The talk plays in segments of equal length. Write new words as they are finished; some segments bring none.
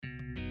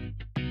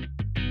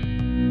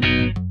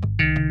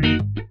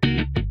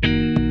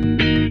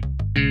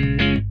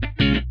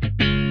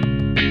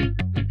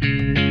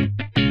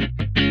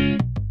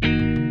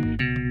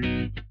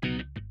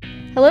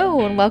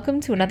and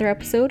welcome to another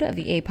episode of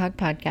the APOC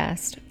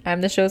podcast. I'm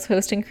the show's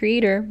host and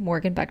creator,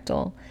 Morgan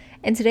Bechtel,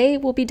 and today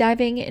we'll be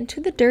diving into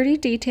the dirty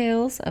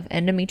details of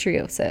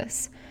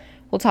endometriosis.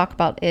 We'll talk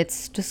about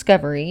its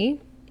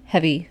discovery,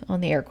 heavy on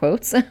the air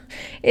quotes,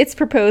 its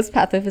proposed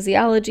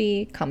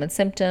pathophysiology, common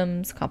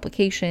symptoms,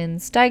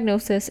 complications,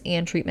 diagnosis,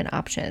 and treatment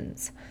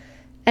options.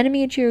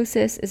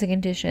 Endometriosis is a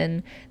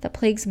condition that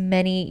plagues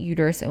many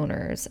uterus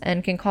owners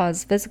and can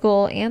cause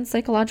physical and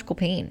psychological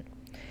pain.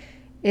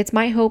 It's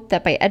my hope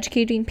that by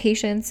educating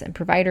patients and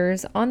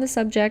providers on the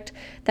subject,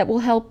 that will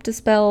help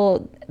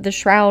dispel the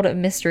shroud of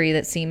mystery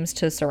that seems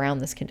to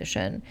surround this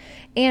condition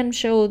and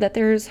show that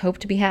there's hope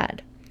to be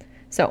had.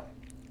 So,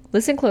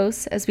 listen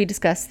close as we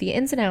discuss the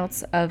ins and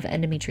outs of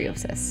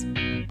endometriosis.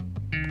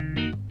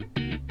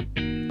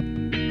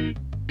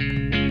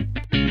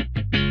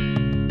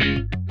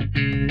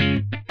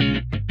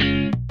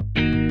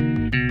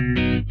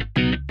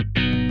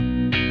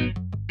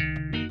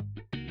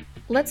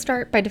 Let's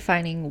start by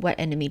defining what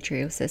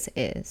endometriosis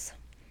is.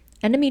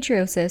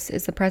 Endometriosis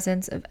is the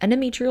presence of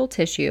endometrial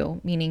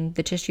tissue, meaning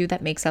the tissue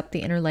that makes up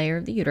the inner layer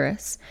of the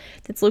uterus,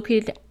 that's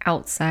located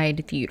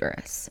outside the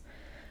uterus.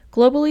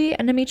 Globally,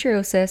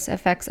 endometriosis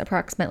affects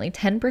approximately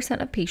 10%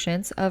 of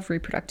patients of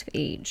reproductive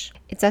age.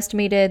 It's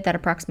estimated that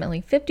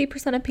approximately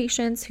 50% of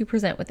patients who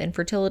present with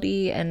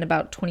infertility and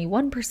about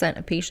 21%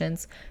 of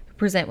patients who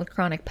present with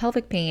chronic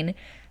pelvic pain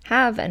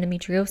have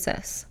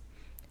endometriosis.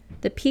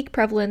 The peak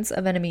prevalence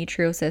of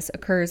endometriosis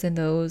occurs in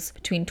those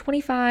between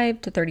 25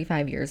 to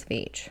 35 years of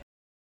age.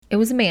 It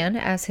was a man,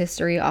 as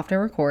history often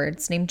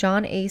records, named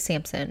John A.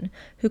 Sampson,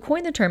 who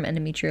coined the term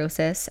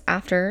endometriosis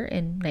after,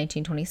 in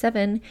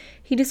 1927,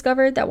 he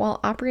discovered that while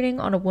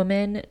operating on a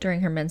woman during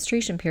her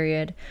menstruation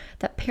period,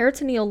 that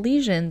peritoneal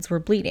lesions were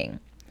bleeding.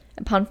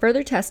 Upon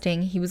further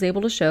testing, he was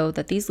able to show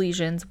that these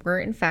lesions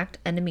were in fact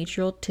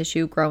endometrial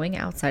tissue growing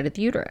outside of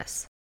the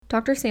uterus.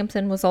 Dr.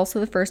 Sampson was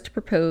also the first to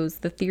propose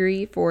the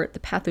theory for the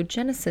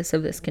pathogenesis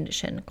of this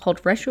condition,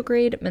 called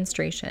retrograde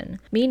menstruation,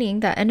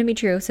 meaning that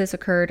endometriosis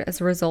occurred as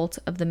a result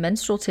of the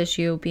menstrual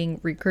tissue being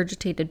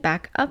regurgitated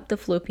back up the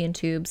fallopian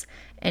tubes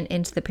and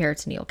into the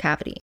peritoneal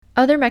cavity.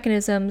 Other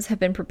mechanisms have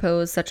been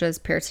proposed, such as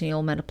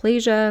peritoneal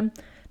metaplasia,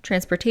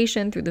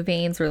 transportation through the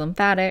veins or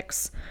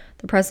lymphatics,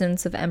 the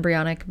presence of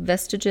embryonic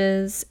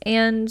vestiges,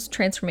 and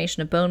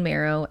transformation of bone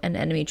marrow and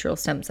endometrial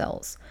stem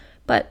cells.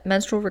 But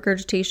menstrual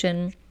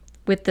regurgitation,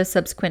 with the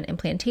subsequent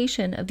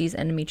implantation of these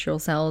endometrial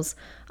cells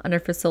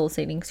under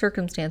facilitating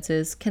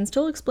circumstances, can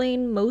still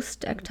explain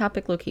most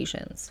ectopic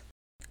locations.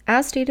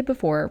 As stated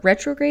before,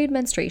 retrograde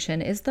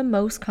menstruation is the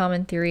most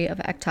common theory of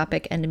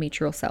ectopic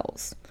endometrial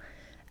cells.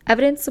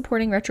 Evidence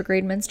supporting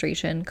retrograde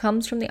menstruation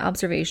comes from the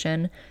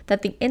observation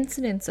that the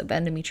incidence of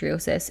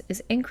endometriosis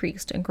is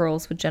increased in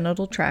girls with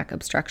genital tract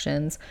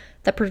obstructions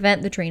that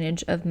prevent the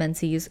drainage of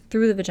menses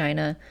through the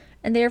vagina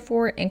and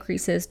therefore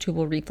increases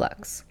tubal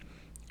reflux.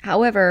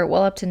 However,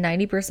 while up to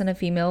 90% of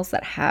females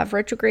that have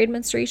retrograde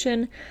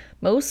menstruation,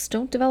 most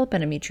don't develop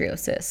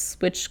endometriosis,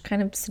 which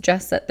kind of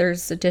suggests that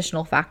there's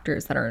additional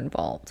factors that are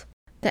involved.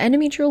 The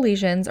endometrial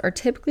lesions are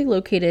typically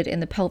located in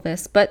the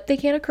pelvis, but they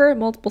can occur at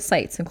multiple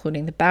sites,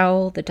 including the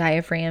bowel, the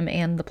diaphragm,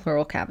 and the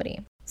pleural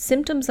cavity.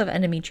 Symptoms of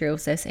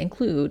endometriosis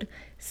include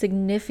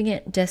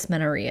significant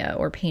dysmenorrhea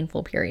or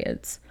painful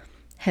periods,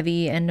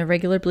 heavy and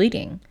irregular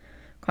bleeding,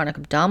 chronic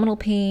abdominal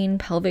pain,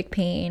 pelvic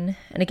pain,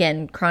 and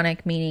again,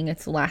 chronic meaning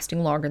it's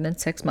lasting longer than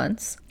 6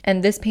 months.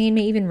 And this pain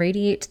may even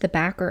radiate to the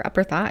back or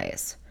upper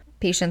thighs.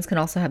 Patients can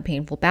also have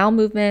painful bowel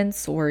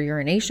movements or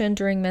urination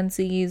during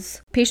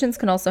menses. Patients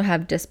can also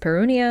have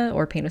dyspareunia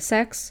or pain with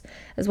sex,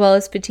 as well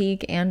as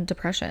fatigue and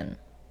depression.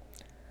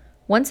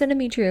 Once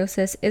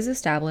endometriosis is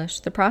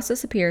established, the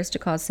process appears to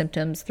cause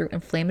symptoms through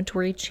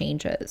inflammatory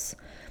changes.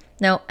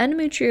 Now,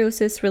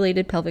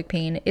 endometriosis-related pelvic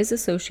pain is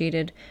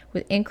associated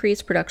with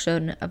increased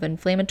production of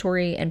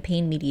inflammatory and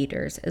pain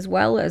mediators, as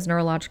well as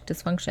neurologic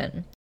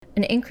dysfunction.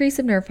 An increase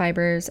of nerve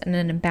fibers and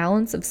an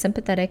imbalance of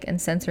sympathetic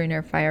and sensory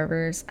nerve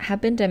fibers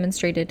have been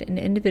demonstrated in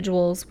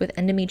individuals with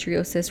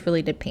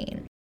endometriosis-related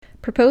pain.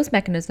 Proposed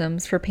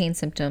mechanisms for pain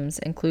symptoms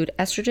include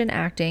estrogen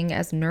acting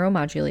as a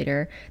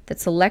neuromodulator that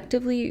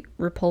selectively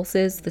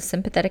repulses the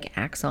sympathetic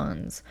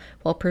axons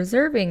while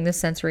preserving the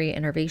sensory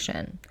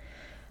innervation.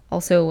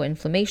 Also,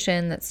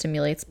 inflammation that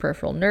stimulates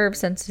peripheral nerve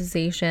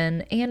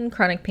sensitization and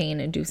chronic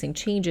pain-inducing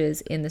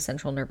changes in the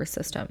central nervous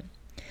system.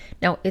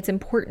 Now, it's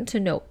important to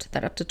note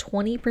that up to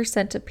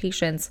 20% of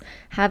patients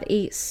have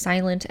a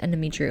silent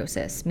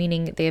endometriosis,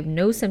 meaning they have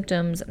no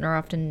symptoms and are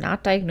often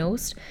not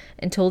diagnosed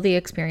until they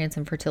experience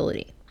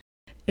infertility.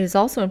 It is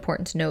also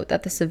important to note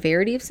that the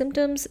severity of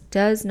symptoms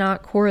does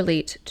not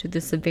correlate to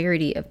the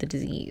severity of the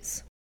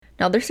disease.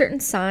 Now, there are certain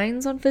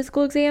signs on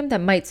physical exam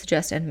that might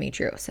suggest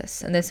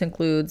endometriosis, and this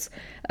includes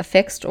a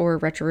fixed or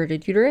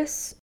retroverted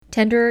uterus,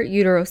 tender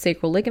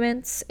uterosacral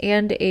ligaments,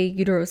 and a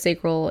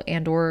uterosacral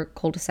and/or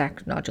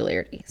cul-de-sac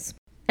nodularities.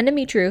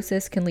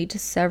 Endometriosis can lead to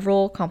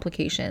several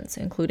complications,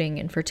 including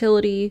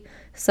infertility,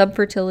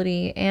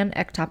 subfertility, and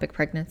ectopic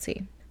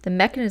pregnancy. The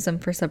mechanism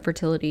for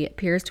subfertility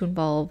appears to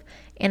involve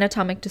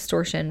anatomic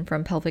distortion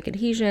from pelvic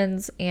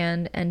adhesions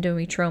and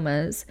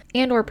endometriomas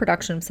and/or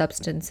production of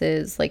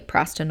substances like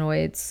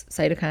prostanoids,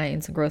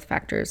 cytokines, and growth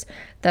factors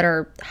that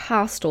are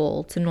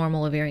hostile to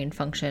normal ovarian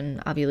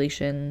function,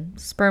 ovulation,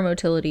 sperm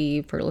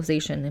motility,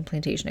 fertilization,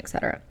 implantation,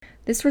 etc.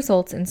 This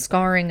results in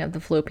scarring of the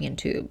fallopian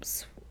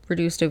tubes,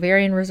 reduced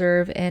ovarian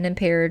reserve, and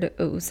impaired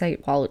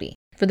oocyte quality.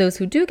 For those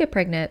who do get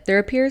pregnant, there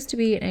appears to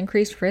be an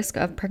increased risk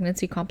of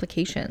pregnancy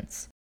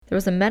complications. There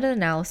was a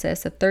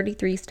meta-analysis of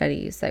 33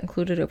 studies that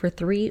included over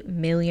 3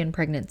 million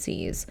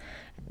pregnancies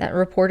that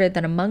reported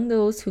that among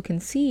those who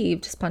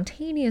conceived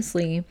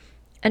spontaneously,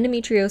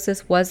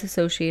 endometriosis was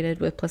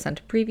associated with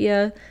placenta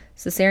previa,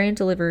 cesarean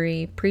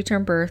delivery,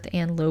 preterm birth,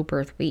 and low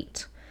birth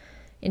weight.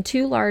 In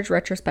 2 large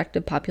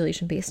retrospective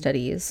population-based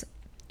studies,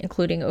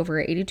 including over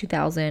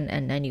 82,000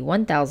 and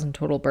 91,000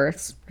 total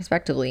births,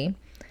 respectively,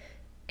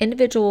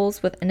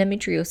 individuals with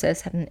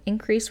endometriosis had an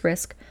increased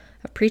risk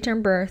of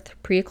preterm birth,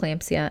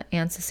 preeclampsia,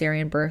 and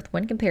cesarean birth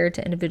when compared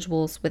to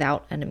individuals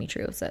without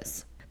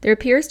endometriosis. There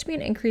appears to be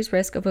an increased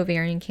risk of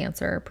ovarian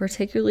cancer,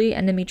 particularly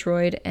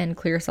endometrioid and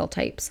clear cell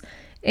types,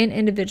 in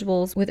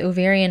individuals with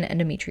ovarian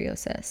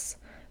endometriosis,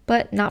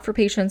 but not for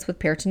patients with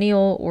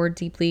peritoneal or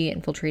deeply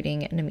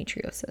infiltrating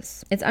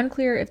endometriosis. It's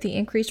unclear if the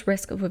increased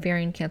risk of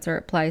ovarian cancer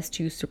applies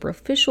to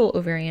superficial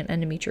ovarian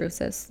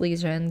endometriosis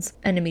lesions,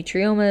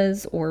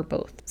 endometriomas, or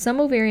both. Some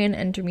ovarian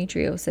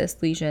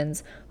endometriosis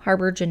lesions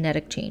harbor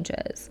genetic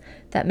changes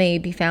that may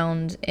be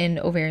found in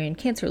ovarian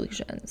cancer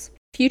lesions.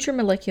 Future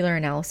molecular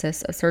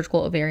analysis of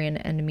surgical ovarian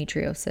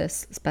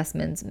endometriosis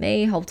specimens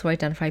may help to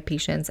identify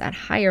patients at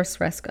highest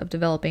risk of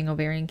developing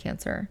ovarian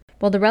cancer.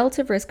 While the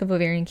relative risk of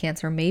ovarian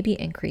cancer may be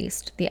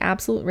increased, the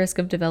absolute risk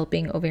of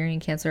developing ovarian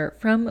cancer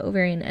from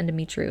ovarian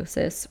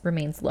endometriosis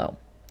remains low.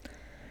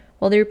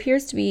 While there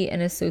appears to be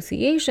an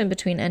association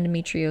between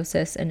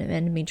endometriosis and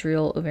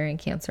endometrial ovarian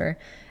cancer,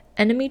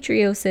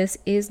 endometriosis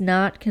is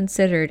not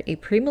considered a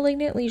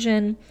premalignant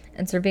lesion,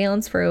 and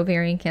surveillance for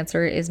ovarian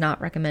cancer is not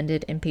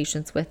recommended in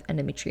patients with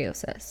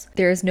endometriosis.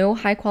 There is no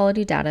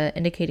high-quality data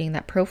indicating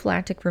that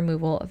prophylactic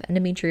removal of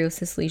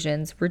endometriosis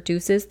lesions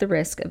reduces the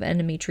risk of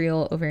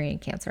endometrial ovarian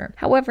cancer.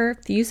 However,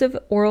 the use of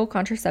oral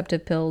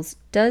contraceptive pills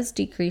does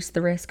decrease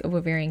the risk of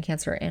ovarian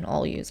cancer in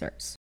all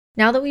users.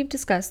 Now that we've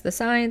discussed the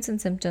signs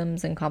and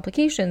symptoms and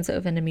complications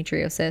of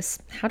endometriosis,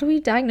 how do we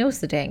diagnose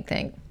the dang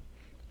thing?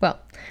 Well,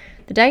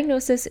 the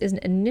diagnosis is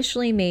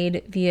initially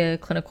made via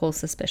clinical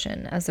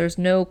suspicion, as there's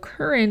no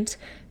current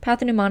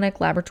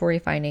pathognomonic laboratory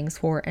findings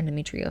for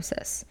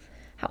endometriosis.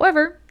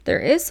 However, there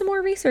is some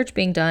more research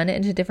being done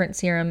into different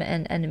serum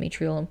and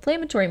endometrial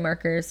inflammatory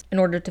markers in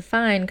order to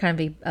find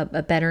kind of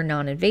a better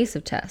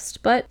non-invasive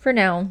test, but for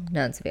now,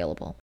 none's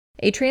available.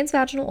 A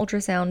transvaginal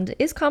ultrasound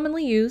is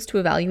commonly used to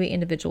evaluate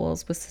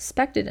individuals with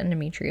suspected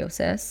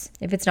endometriosis.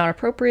 If it's not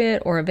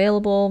appropriate or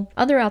available,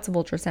 other routes of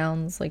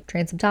ultrasounds like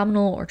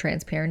transabdominal or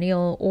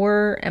transperineal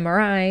or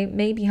MRI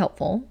may be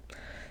helpful.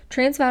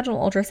 Transvaginal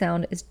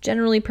ultrasound is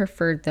generally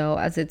preferred though,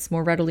 as it's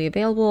more readily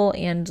available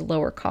and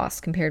lower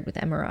cost compared with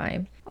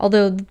MRI.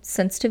 Although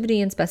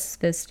sensitivity and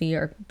specificity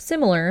are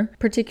similar,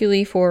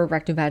 particularly for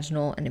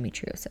rectovaginal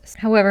endometriosis.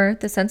 However,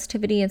 the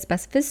sensitivity and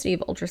specificity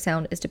of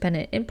ultrasound is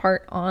dependent in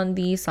part on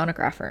the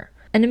sonographer.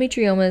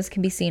 Endometriomas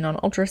can be seen on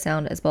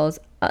ultrasound as well as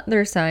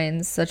other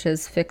signs such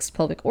as fixed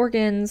pelvic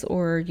organs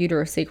or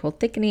uterosacral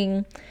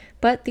thickening,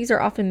 but these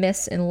are often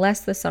missed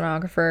unless the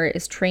sonographer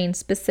is trained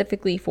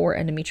specifically for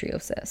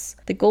endometriosis.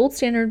 The gold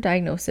standard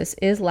diagnosis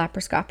is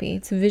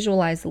laparoscopy to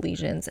visualize the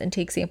lesions and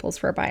take samples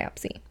for a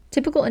biopsy.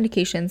 Typical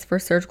indications for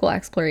surgical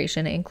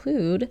exploration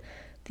include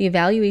the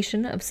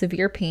evaluation of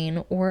severe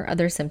pain or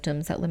other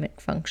symptoms that limit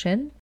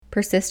function,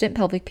 persistent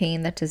pelvic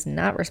pain that does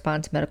not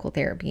respond to medical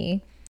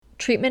therapy,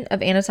 treatment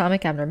of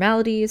anatomic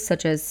abnormalities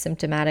such as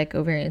symptomatic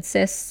ovarian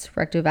cysts,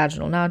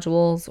 rectovaginal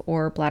nodules,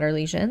 or bladder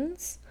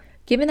lesions.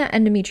 Given that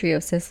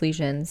endometriosis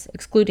lesions,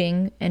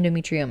 excluding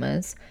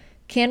endometriomas,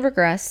 can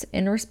regress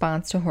in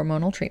response to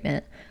hormonal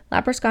treatment,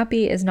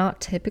 laparoscopy is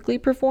not typically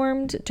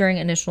performed during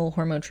initial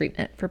hormone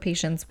treatment for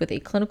patients with a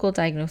clinical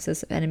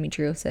diagnosis of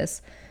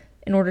endometriosis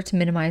in order to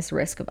minimize the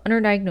risk of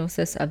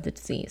underdiagnosis of the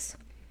disease.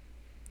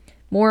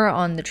 More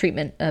on the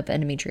treatment of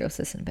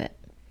endometriosis in a bit.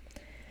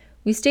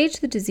 We stage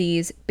the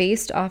disease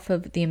based off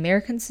of the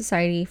American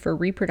Society for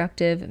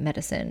Reproductive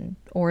Medicine,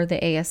 or the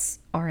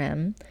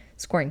ASRM,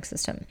 scoring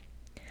system.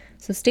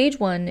 So stage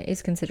 1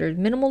 is considered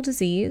minimal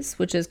disease,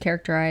 which is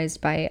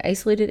characterized by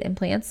isolated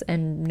implants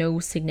and no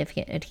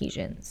significant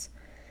adhesions.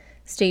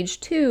 Stage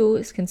 2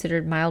 is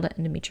considered mild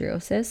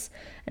endometriosis,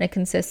 and it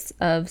consists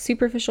of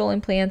superficial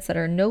implants that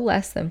are no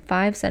less than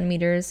 5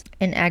 centimeters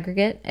in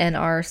aggregate and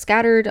are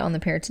scattered on the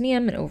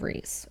peritoneum and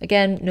ovaries.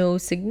 Again, no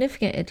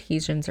significant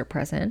adhesions are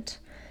present.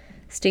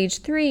 Stage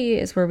 3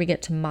 is where we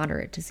get to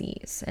moderate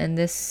disease, and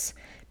this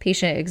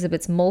patient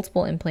exhibits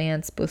multiple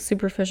implants, both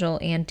superficial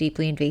and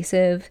deeply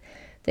invasive.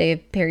 They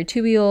have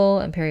peritubial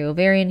and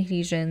periovarian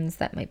adhesions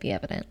that might be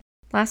evident.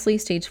 Lastly,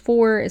 stage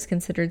 4 is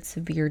considered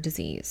severe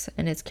disease,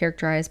 and it's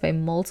characterized by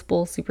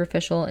multiple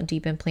superficial and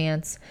deep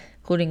implants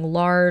including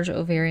large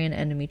ovarian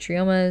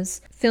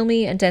endometriomas.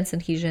 Filmy and dense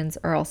adhesions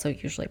are also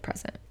usually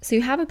present. So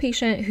you have a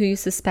patient who you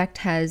suspect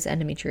has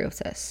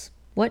endometriosis.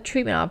 What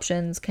treatment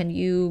options can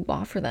you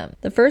offer them?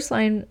 The first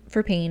line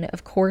for pain,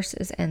 of course,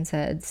 is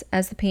NSAIDs,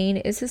 as the pain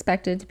is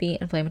suspected to be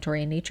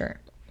inflammatory in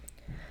nature.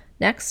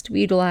 Next, we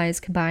utilize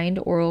combined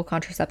oral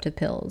contraceptive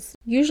pills,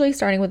 usually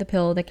starting with a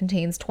pill that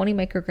contains 20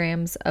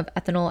 micrograms of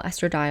ethinyl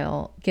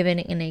estradiol given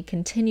in a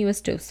continuous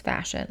dose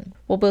fashion.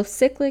 While both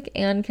cyclic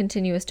and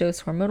continuous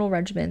dose hormonal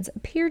regimens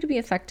appear to be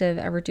effective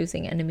at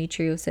reducing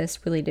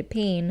endometriosis-related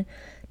pain,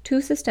 2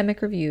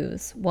 systemic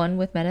reviews, one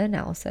with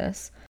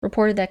meta-analysis,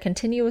 reported that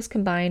continuous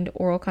combined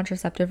oral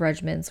contraceptive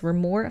regimens were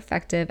more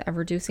effective at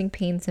reducing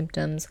pain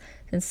symptoms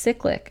than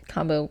cyclic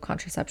combo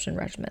contraception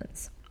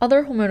regimens.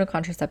 Other hormonal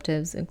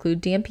contraceptives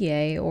include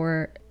DMPA,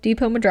 or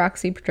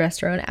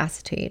dipomedroxyprogesterone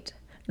acetate,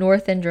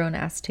 norethindrone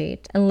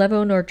acetate, and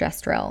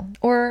levonorgestrel,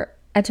 or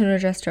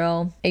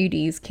etonogestrel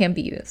IUDs can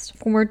be used.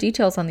 For more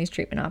details on these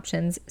treatment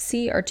options,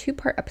 see our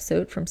 2-part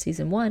episode from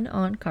Season 1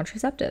 on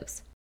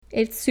contraceptives.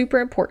 It's super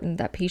important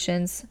that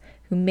patients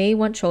who may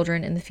want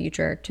children in the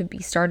future to be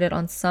started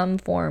on some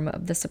form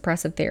of the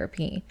suppressive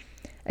therapy,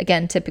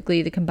 again,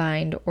 typically the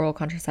combined oral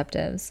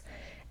contraceptives,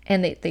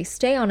 and they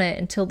stay on it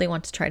until they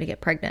want to try to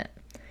get pregnant.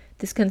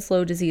 This can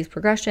slow disease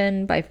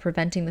progression by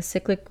preventing the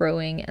cyclic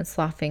growing and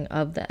sloughing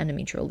of the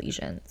endometrial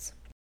lesions.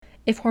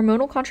 If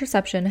hormonal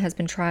contraception has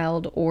been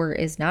trialed or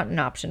is not an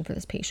option for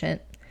this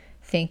patient,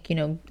 think, they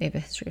have a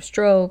history of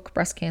stroke,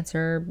 breast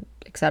cancer,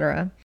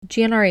 etc.,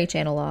 GnRH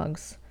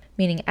analogs,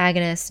 meaning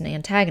agonists and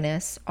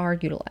antagonists, are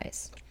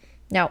utilized.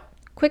 Now,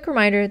 quick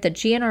reminder that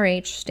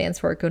GnRH stands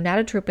for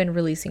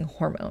gonadotropin-releasing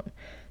hormone,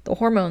 the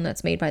hormone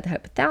that's made by the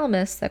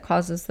hypothalamus that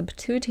causes the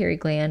pituitary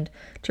gland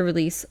to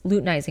release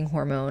luteinizing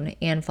hormone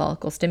and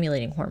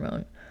follicle-stimulating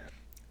hormone,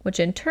 which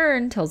in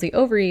turn tells the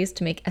ovaries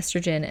to make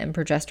estrogen and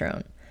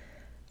progesterone.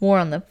 More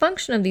on the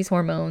function of these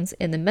hormones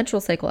in the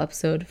menstrual cycle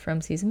episode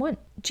from Season 1.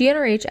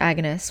 GnRH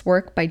agonists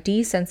work by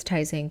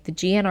desensitizing the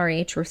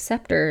GnRH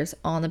receptors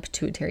on the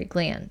pituitary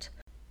gland.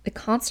 The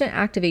constant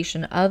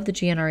activation of the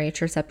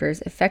GnRH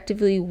receptors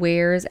effectively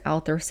wears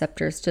out the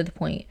receptors to the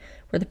point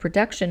where the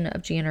production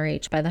of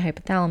GnRH by the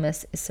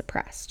hypothalamus is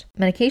suppressed.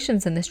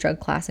 Medications in this drug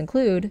class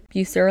include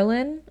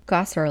buserelin,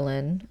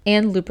 goserelin,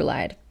 and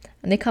leuprolide,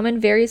 and they come in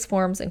various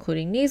forms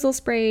including nasal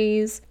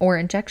sprays or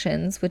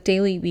injections with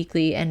daily,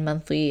 weekly, and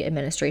monthly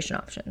administration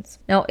options.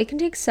 Now, it can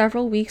take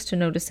several weeks to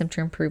notice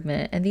symptom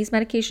improvement, and these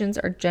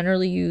medications are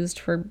generally used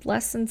for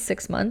less than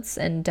 6 months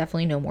and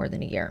definitely no more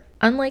than a year.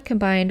 Unlike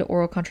combined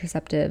oral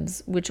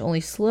contraceptives, which only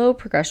slow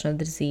progression of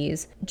the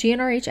disease,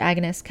 GnRH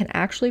agonists can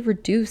actually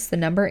reduce the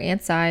number and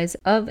size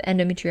of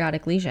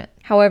endometriotic lesions.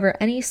 However,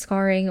 any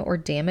scarring or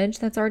damage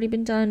that's already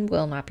been done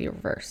will not be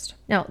reversed.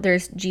 Now,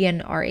 there's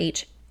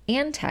GnRH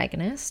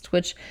antagonist,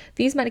 which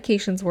these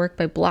medications work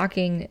by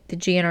blocking the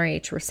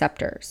GnRH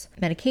receptors.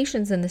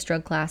 Medications in this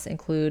drug class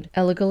include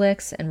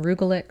elagolix and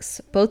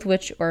rugolix, both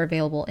which are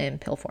available in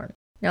pill form.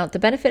 Now, the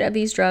benefit of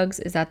these drugs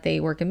is that they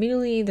work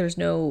immediately. There's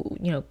no,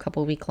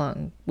 couple week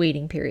long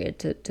waiting period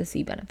to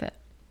see benefit.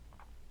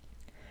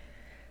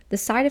 The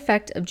side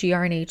effect of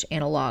GnRH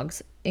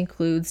analogs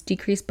includes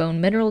decreased bone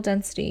mineral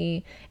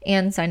density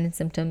and signs and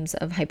symptoms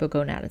of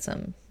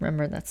hypogonadism.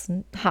 Remember, that's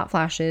hot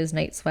flashes,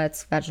 night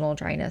sweats, vaginal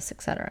dryness,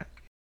 etc.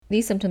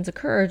 These symptoms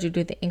occur due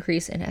to the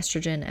increase in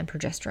estrogen and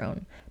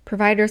progesterone.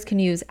 Providers can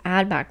use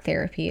add-back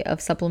therapy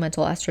of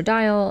supplemental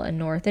estradiol and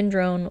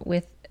norethindrone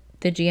with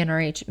the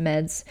GnRH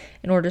meds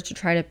in order to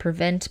try to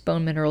prevent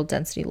bone mineral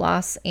density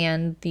loss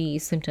and the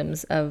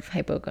symptoms of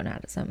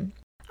hypogonadism.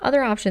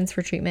 Other options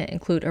for treatment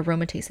include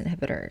aromatase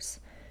inhibitors.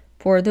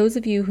 For those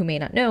of you who may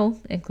not know,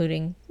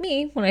 including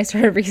me when I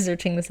started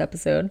researching this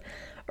episode,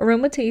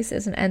 aromatase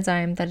is an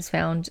enzyme that is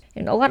found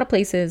in a lot of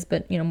places,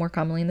 but more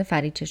commonly in the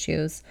fatty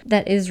tissues,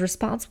 that is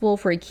responsible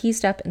for a key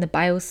step in the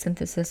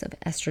biosynthesis of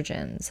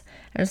estrogens,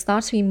 and is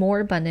thought to be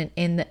more abundant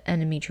in the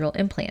endometrial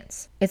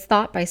implants. It's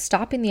thought by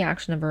stopping the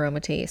action of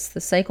aromatase,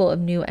 the cycle of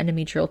new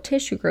endometrial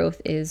tissue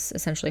growth is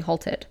essentially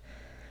halted.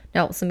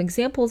 Now, some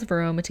examples of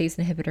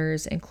aromatase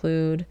inhibitors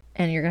include,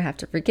 and you're going to have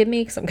to forgive me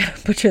because I'm going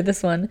to butcher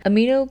this one,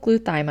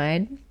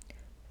 aminoglutamide,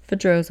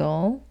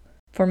 fedrozole,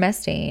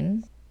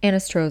 formestane,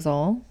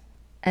 anastrozole,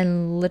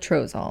 and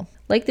letrozole.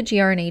 Like the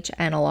GnRH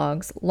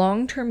analogs,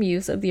 long-term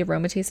use of the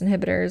aromatase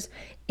inhibitors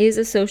is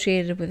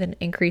associated with an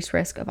increased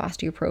risk of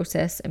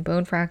osteoporosis and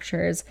bone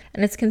fractures,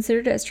 and it's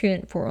considered as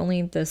treatment for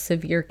only the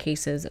severe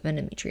cases of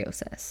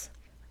endometriosis.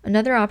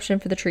 Another option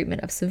for the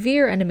treatment of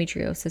severe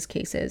endometriosis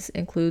cases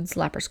includes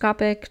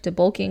laparoscopic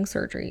debulking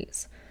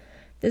surgeries.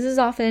 This is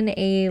often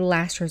a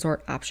last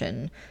resort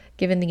option,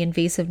 given the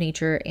invasive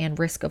nature and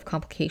risk of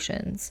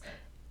complications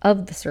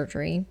of the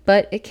surgery,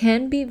 but it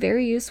can be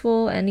very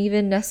useful and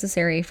even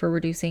necessary for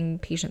reducing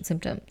patient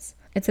symptoms.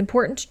 It's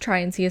important to try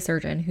and see a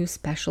surgeon who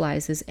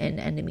specializes in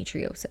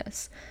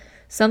endometriosis.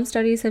 Some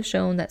studies have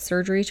shown that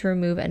surgery to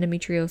remove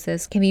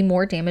endometriosis can be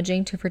more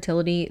damaging to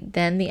fertility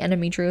than the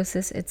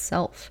endometriosis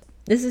itself.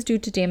 This is due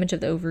to damage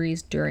of the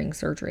ovaries during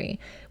surgery,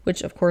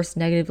 which of course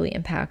negatively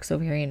impacts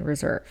ovarian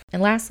reserve.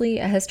 And lastly,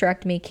 a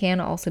hysterectomy can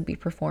also be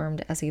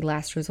performed as a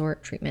last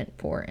resort treatment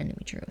for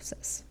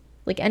endometriosis.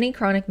 Like any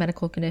chronic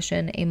medical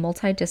condition, a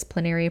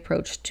multidisciplinary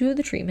approach to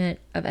the treatment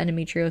of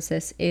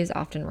endometriosis is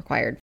often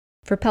required.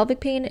 For pelvic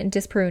pain and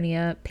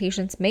dyspareunia,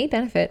 patients may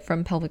benefit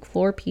from pelvic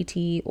floor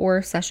PT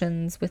or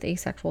sessions with a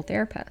sexual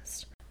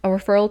therapist. A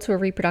referral to a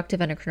reproductive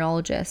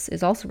endocrinologist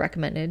is also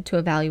recommended to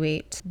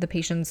evaluate the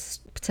patient's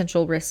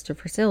potential risk to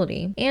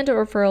fertility, and a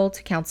referral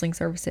to counseling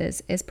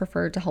services is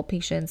preferred to help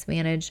patients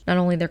manage not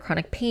only their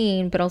chronic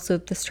pain, but also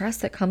the stress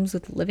that comes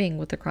with living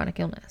with a chronic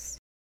illness.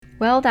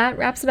 Well, that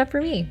wraps it up for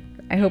me.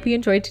 I hope you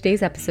enjoyed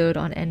today's episode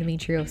on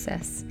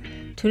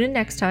endometriosis. Tune in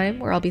next time,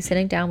 where I'll be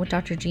sitting down with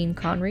Dr. Jean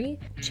Conry,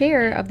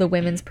 chair of the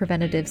Women's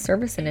Preventative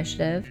Service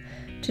Initiative,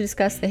 to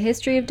discuss the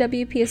history of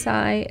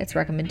WPSI, its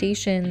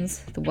recommendations,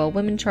 the Well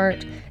Women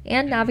Chart,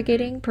 and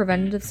navigating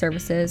preventative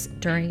services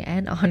during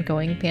an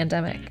ongoing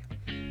pandemic.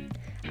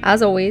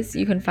 As always,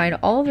 you can find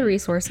all the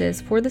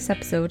resources for this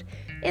episode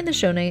in the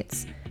show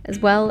notes, as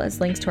well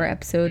as links to our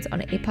episodes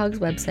on APOG's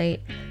website,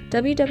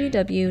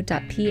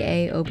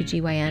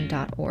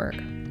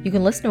 www.paobgyn.org. You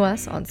can listen to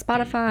us on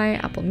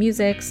Spotify, Apple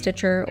Music,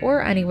 Stitcher,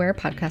 or anywhere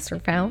podcasts are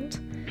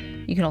found.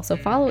 You can also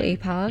follow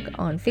APOG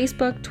on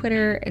Facebook,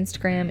 Twitter,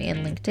 Instagram,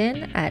 and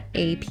LinkedIn at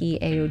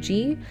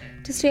APAOG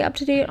to stay up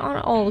to date on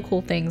all the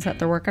cool things that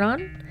they're working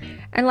on.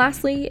 And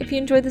lastly, if you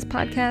enjoyed this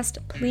podcast,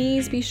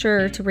 please be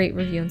sure to rate,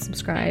 review, and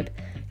subscribe.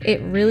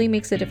 It really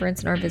makes a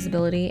difference in our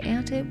visibility,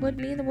 and it would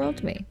mean the world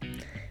to me.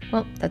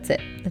 Well, that's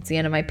it. That's the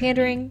end of my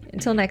pandering.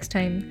 Until next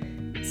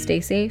time,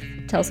 stay safe,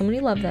 tell someone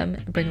you love them,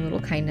 and bring a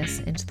little kindness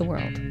into the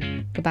world.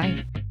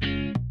 Goodbye.